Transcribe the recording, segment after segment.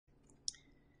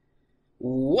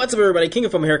What's up, everybody? King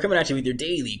of Fomo here, coming at you with your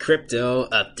daily crypto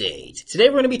update. Today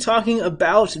we're going to be talking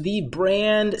about the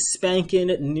brand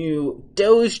spanking new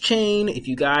Dogechain. If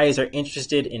you guys are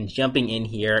interested in jumping in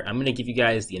here, I'm going to give you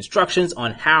guys the instructions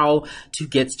on how to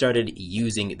get started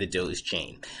using the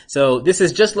Dogechain. So this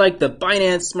is just like the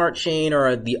Binance Smart Chain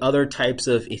or the other types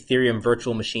of Ethereum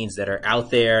virtual machines that are out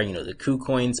there, the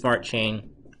KuCoin Smart Chain.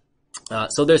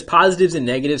 So there's positives and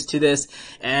negatives to this,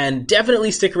 and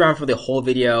definitely stick around for the whole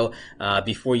video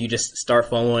before you just start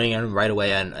following and right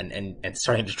away and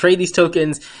starting to trade these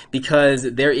tokens, because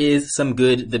there is some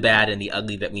good, the bad, and the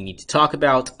ugly that we need to talk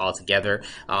about all together.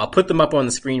 I'll put them up on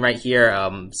the screen right here.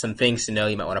 Some things to know,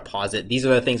 you might want to pause it. These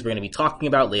are the things we're going to be talking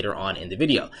about later on in the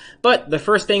video. But the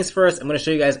first things first, I'm going to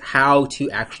show you guys how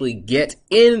to actually get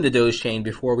in the Dogechain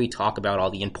before we talk about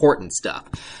all the important stuff.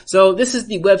 So this is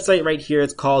the website right here.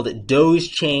 It's called Dogechain.dog.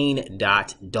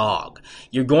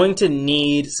 You're going to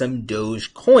need some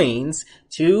Doge coins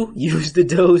to use the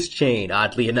Dogechain,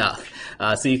 oddly enough.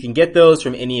 So you can get those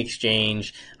from any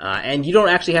exchange, and you don't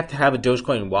actually have to have a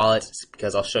Dogecoin wallet,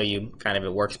 because I'll show you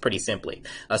it works pretty simply.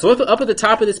 So up at the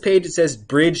top of this page, it says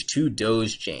Bridge to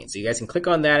Dogechain. So you guys can click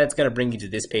on that. It's going to bring you to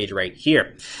this page right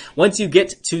here. Once you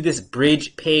get to this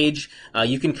bridge page,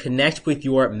 you can connect with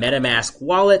your MetaMask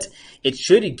wallet. It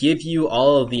should give you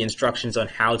all of the instructions on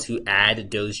how to add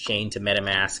Dogechain to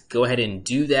MetaMask. Go ahead and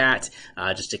do that.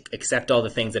 Just accept all the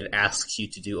things that it asks you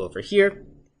to do over here.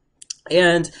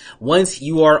 And once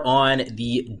you are on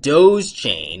the Doge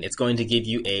chain, it's going to give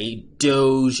you a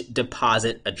Doge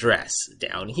deposit address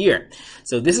down here.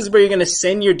 So this is where you're going to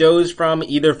send your Doge from,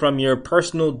 either from your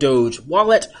personal Doge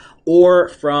wallet or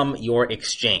from your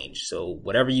exchange. So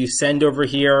whatever you send over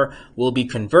here will be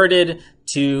converted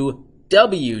to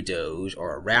W Doge,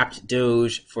 or wrapped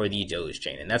Doge, for the Doge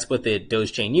chain. And that's what the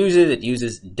Doge chain uses. It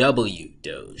uses W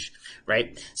Doge,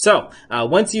 right? So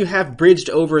once you have bridged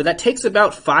over, that takes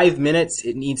about 5 minutes.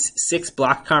 It needs 6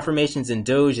 block confirmations, and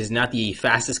Doge is not the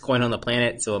fastest coin on the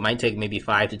planet, so it might take maybe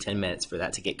 5 to 10 minutes for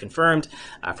that to get confirmed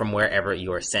from wherever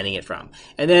you're sending it from.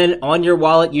 And then on your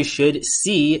wallet, you should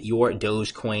see your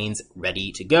Doge coins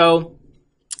ready to go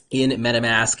in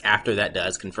MetaMask after that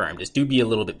does confirm. Just do be a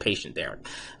little bit patient there.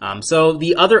 So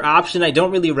the other option, I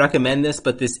don't really recommend this,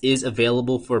 but this is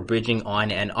available for bridging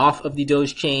on and off of the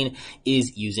Doge chain,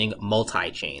 is using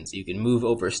multi-chain. So you can move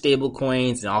over stable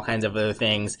coins and all kinds of other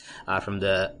things from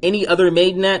any other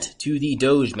mainnet to the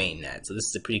Doge mainnet. So this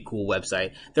is a pretty cool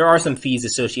website. There are some fees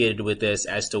associated with this,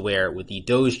 as to where with the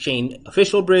Doge chain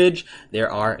official bridge, there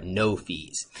are no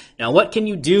fees. Now, what can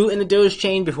you do in the Doge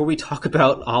chain before we talk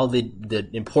about all the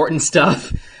important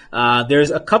stuff? There's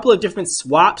a couple of different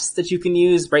swaps that you can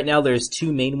use. Right now, there's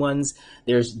 2 main ones.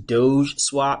 There's Doge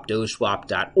Swap,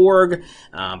 dogeswap.org.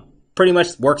 Pretty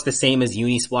much works the same as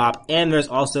Uniswap. And there's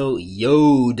also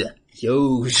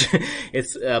Doge.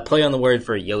 It's a play on the word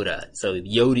for Yoda. So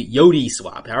Yodi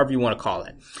Swap, however you want to call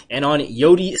it. And on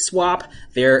Yodi Swap,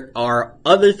 there are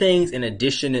other things in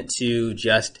addition to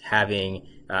just having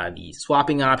the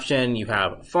swapping option. You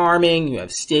have farming, you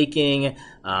have staking,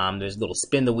 there's a little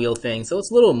spin the wheel thing. So it's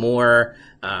a little more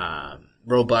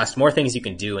robust, more things you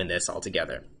can do in this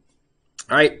altogether.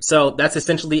 All right, so that's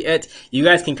essentially it. You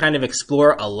guys can kind of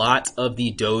explore a lot of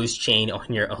the Doge chain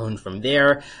on your own from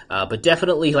there. But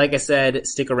definitely, like I said,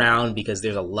 stick around, because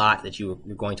there's a lot that you're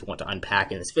going to want to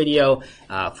unpack in this video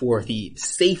for the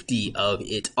safety of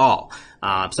it all.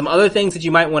 Some other things that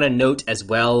you might want to note as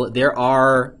well, there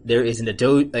is a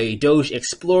Doge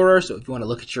Explorer. So if you want to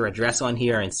look at your address on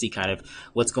here and see kind of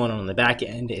what's going on the back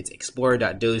end, it's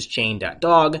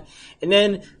explorer.dogechain.dog. And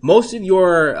then most of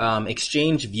your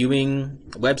exchange viewing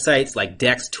websites like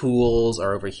Dex Tools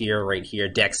are over here, right here,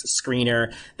 Dex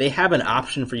Screener. They have an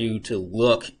option for you to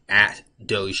look at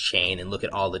Dogechain and look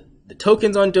at all the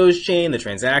tokens on Dogechain, the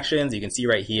transactions. You can see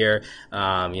right here,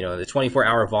 the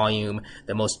 24-hour volume.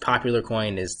 The most popular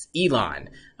coin is Elon,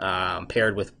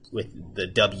 paired with the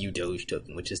W Doge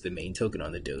token, which is the main token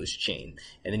on the Doge chain.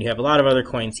 And then you have a lot of other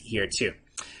coins here too.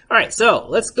 All right, so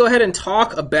let's go ahead and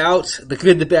talk about the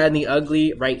good, the bad, and the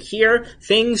ugly right here.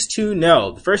 Things to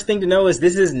know. The first thing to know is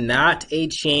this is not a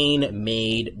chain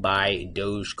made by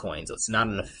Dogecoin. So it's not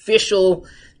an official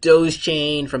Doge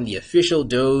chain from the official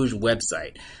Doge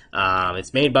website.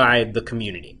 It's made by the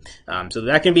community. So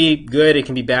that can be good, it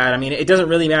can be bad. I mean, it doesn't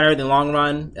really matter in the long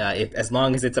run. As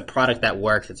long as it's a product that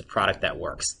works, it's a product that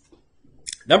works.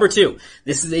 Number 2,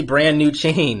 this is a brand new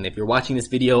chain. If you're watching this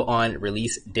video on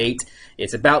release date,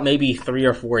 it's about maybe 3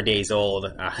 or 4 days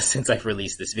old since I've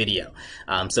released this video.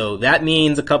 So that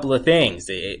means a couple of things.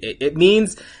 It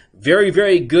means very,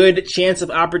 very good chance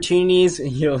of opportunities.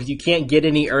 You know, you can't get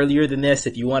any earlier than this.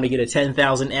 If you want to get a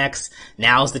 10,000x,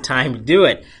 now's the time to do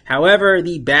it. However,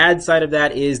 the bad side of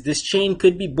that is this chain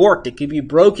could be borked. It could be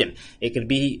broken. It could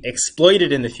be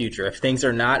exploited in the future if things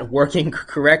are not working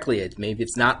correctly. Maybe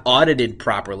it's not audited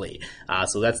properly.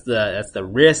 So that's the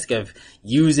risk of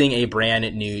using a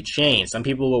brand new chain. Some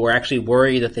people were actually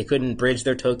worried that they couldn't bridge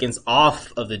their tokens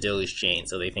off of the Doge chain.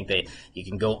 So they think you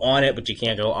can go on it, but you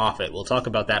can't go off it. We'll talk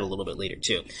about that a little bit later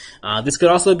too. This could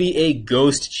also be a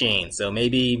ghost chain. So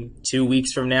maybe 2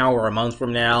 weeks from now or a month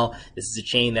from now, this is a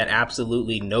chain that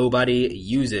absolutely nobody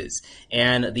uses.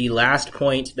 And the last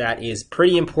point that is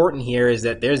pretty important here is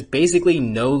that there's basically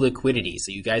no liquidity.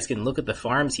 So you guys can look at the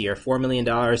farms here, $4 million.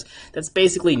 That's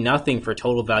basically nothing for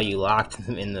total value locked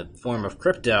in the form of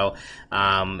crypto.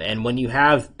 And when you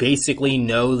have basically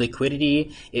no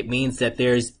liquidity, it means that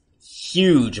there's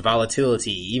huge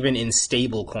volatility, even in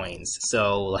stable coins.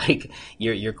 So like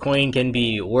your coin can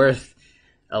be worth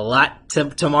a lot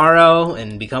tomorrow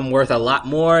and become worth a lot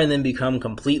more and then become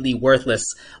completely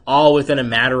worthless all within a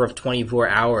matter of 24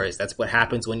 hours. That's what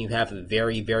happens when you have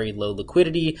very, very low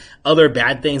liquidity. Other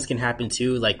bad things can happen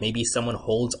too, like maybe someone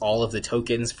holds all of the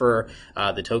tokens for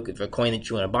the coin that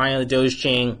you want to buy on the Doge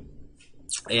chain,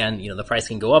 and the price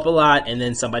can go up a lot, and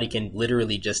then somebody can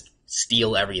literally just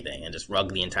steal everything and just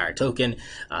rug the entire token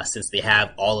since they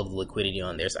have all of the liquidity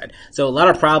on their side. So a lot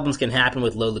of problems can happen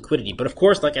with low liquidity. But of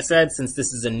course, like I said, since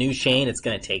this is a new chain, it's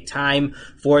going to take time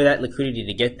for that liquidity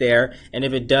to get there. And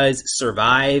if it does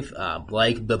survive,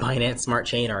 like the Binance Smart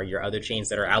Chain or your other chains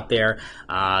that are out there,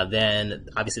 then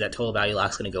obviously that total value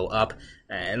lock is going to go up.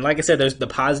 And like I said, there's the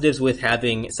positives with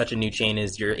having such a new chain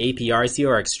is your APRs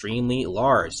here are extremely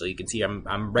large. So you can see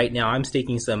I'm right now, I'm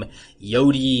staking some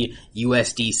Yodi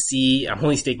USDC. I'm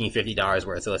only staking $50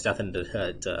 worth, so it's nothing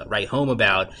to write home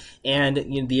about. And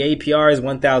the APR is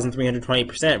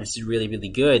 1,320%, which is really, really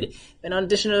good. And in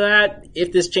addition to that,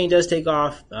 if this chain does take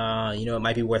off, it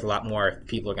might be worth a lot more if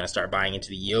people are going to start buying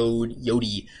into the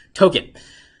Yodi token.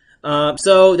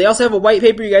 So they also have a white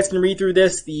paper. You guys can read through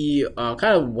this. The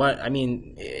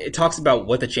it talks about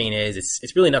what the chain is.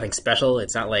 It's really nothing special.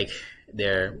 It's not like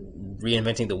they're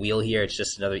reinventing the wheel here. It's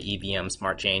just another EVM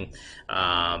smart chain.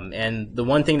 And the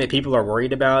one thing that people are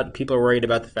worried about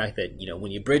the fact that,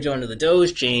 when you bridge onto the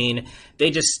Doge chain, they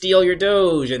just steal your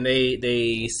Doge and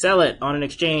they sell it on an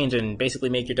exchange and basically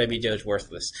make your WDoge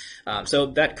worthless. So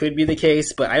that could be the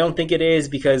case, but I don't think it is,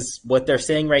 because what they're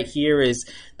saying right here is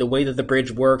the way that the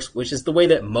bridge works, which is the way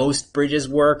that most bridges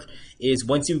work, is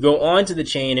once you go onto the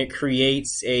chain, it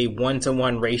creates a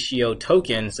 1-to-1 ratio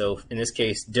token. So in this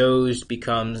case, Doge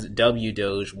becomes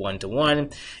WDoge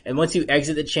 1-to-1. And once you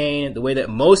exit the chain, the way that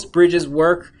most bridges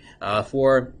work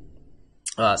for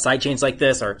side chains like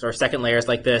this or second layers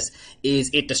like this is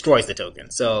it destroys the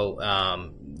token. So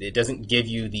it doesn't give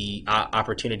you the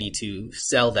opportunity to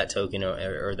sell that token,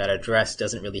 or that address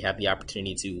doesn't really have the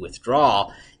opportunity to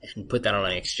withdraw and put that on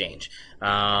an exchange.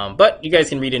 But you guys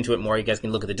can read into it more. You guys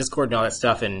can look at the Discord and all that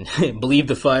stuff and believe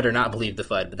the FUD or not believe the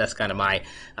FUD. But that's kind of my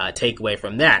takeaway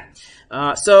from that.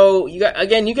 So you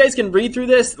guys can read through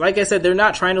this. Like I said, they're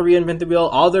not trying to reinvent the wheel.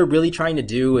 All they're really trying to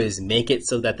do is make it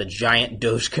so that the giant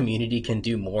Doge community can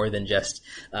do more than just,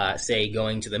 say,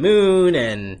 going to the moon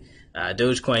and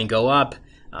Dogecoin go up.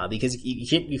 Because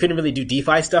you couldn't really do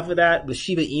DeFi stuff with that. With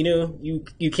Shiba Inu,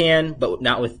 you can, but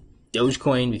not with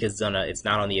Dogecoin, because it's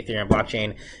not on the Ethereum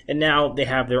blockchain. And now they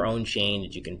have their own chain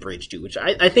that you can bridge to, which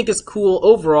I think is cool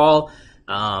overall.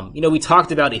 We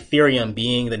talked about Ethereum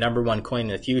being the #1 coin in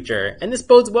the future, and this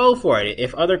bodes well for it.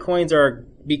 If other coins are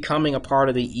becoming a part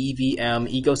of the EVM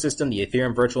ecosystem, the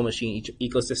Ethereum virtual machine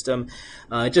ecosystem,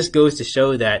 it just goes to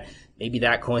show that maybe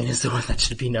that coin is the one that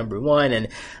should be #1,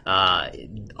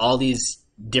 and all these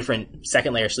different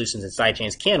second layer solutions and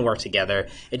sidechains can work together.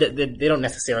 They don't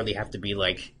necessarily have to be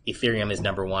like Ethereum is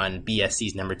 #1, BSC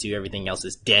is #2, everything else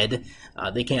is dead.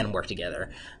 They can work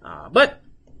together. But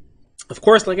of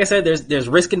course, like I said, there's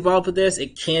risk involved with this.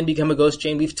 It can become a ghost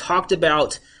chain. We've talked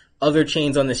about other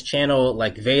chains on this channel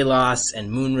like Velos and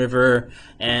Moonriver,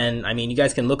 and you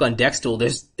guys can look on Dextool.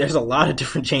 There's a lot of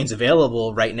different chains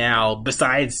available right now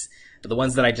besides the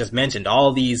ones that I just mentioned.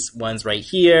 All these ones right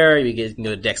here. You guys can go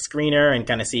to Dex Screener and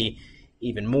kind of see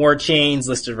even more chains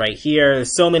listed right here.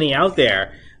 There's so many out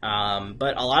there,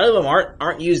 but a lot of them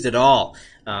aren't used at all.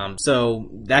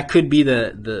 So that could be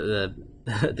the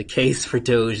case for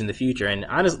Doge in the future. And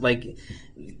honestly,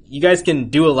 you guys can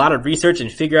do a lot of research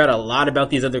and figure out a lot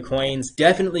about these other coins.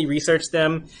 Definitely research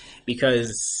them,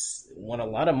 because when a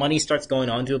lot of money starts going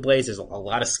onto a place, there's a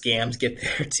lot of scams get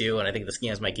there too. And I think the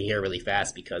scams might get here really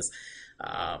fast, because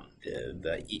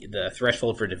The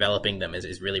threshold for developing them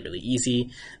is really, really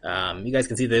easy. You guys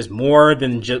can see there's more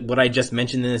than what I just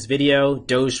mentioned in this video.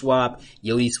 Doge Swap,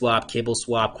 Yoti Swap, Cable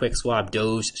Swap, Quick Swap,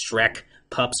 Doge, Shrek,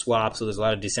 Pup Swap. So there's a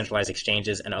lot of decentralized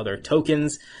exchanges and other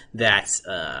tokens that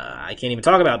I can't even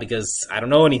talk about because I don't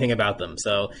know anything about them.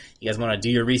 So you guys want to do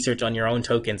your research on your own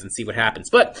tokens and see what happens.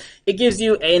 But it gives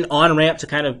you an on-ramp to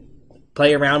kind of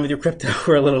play around with your crypto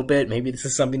for a little bit. Maybe this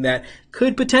is something that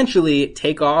could potentially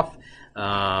take off.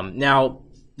 Now,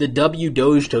 the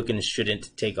Doge token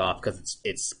shouldn't take off because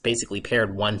it's basically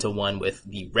paired one-to-one with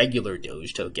the regular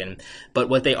Doge token. But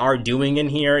what they are doing in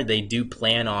here, they do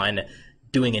plan on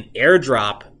doing an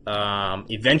airdrop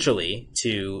eventually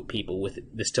to people with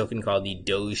this token called the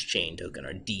Dogechain token,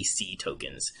 or DC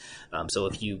tokens. So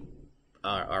if you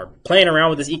are playing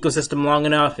around with this ecosystem long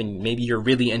enough and maybe you're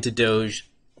really into Doge,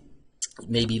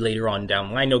 maybe later on down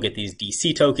the line you'll get these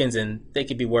DC tokens and they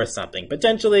could be worth something.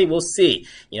 Potentially, we'll see.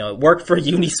 You know, it worked for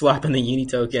Uniswap and the Uni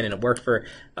token, and it worked for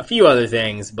a few other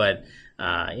things, but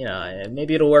you know,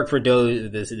 maybe it'll work for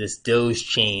this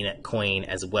Dogechain coin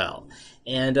as well.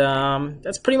 And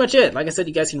that's pretty much it. Like I said,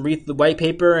 you guys can read the white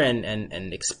paper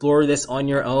and explore this on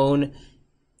your own.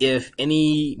 If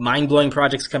any mind-blowing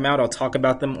projects come out, I'll talk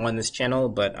about them on this channel.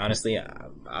 But honestly,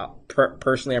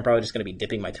 personally, I'm probably just going to be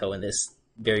dipping my toe in this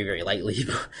very, very lightly,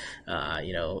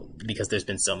 you know, because there's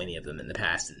been so many of them in the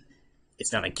past, and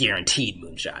it's not a guaranteed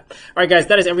moonshot. All right, guys,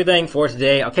 that is everything for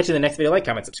today. I'll catch you in the next video. Like,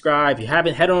 comment, subscribe. If you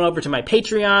haven't, head on over to my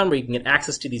Patreon, where you can get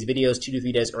access to these videos 2 to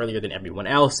 3 days earlier than everyone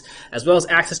else, as well as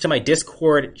access to my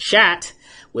Discord chat,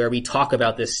 where we talk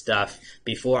about this stuff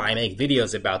before I make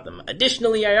videos about them.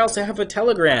 Additionally, I also have a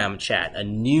Telegram chat, a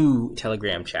new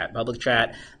Telegram chat, public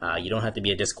chat. You don't have to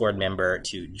be a Discord member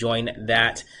to join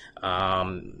that.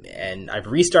 And I've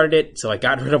restarted it, so I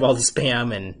got rid of all the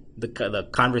spam, and the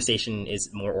conversation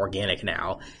is more organic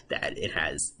now that it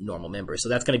has normal members. So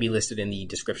that's going to be listed in the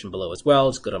description below as well.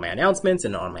 Just go to my announcements,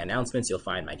 and on my announcements, you'll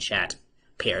find my chat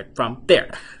paired from there.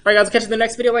 All right, guys, I'll catch you in the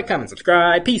next video. Like, comment,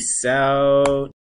 subscribe. Peace out.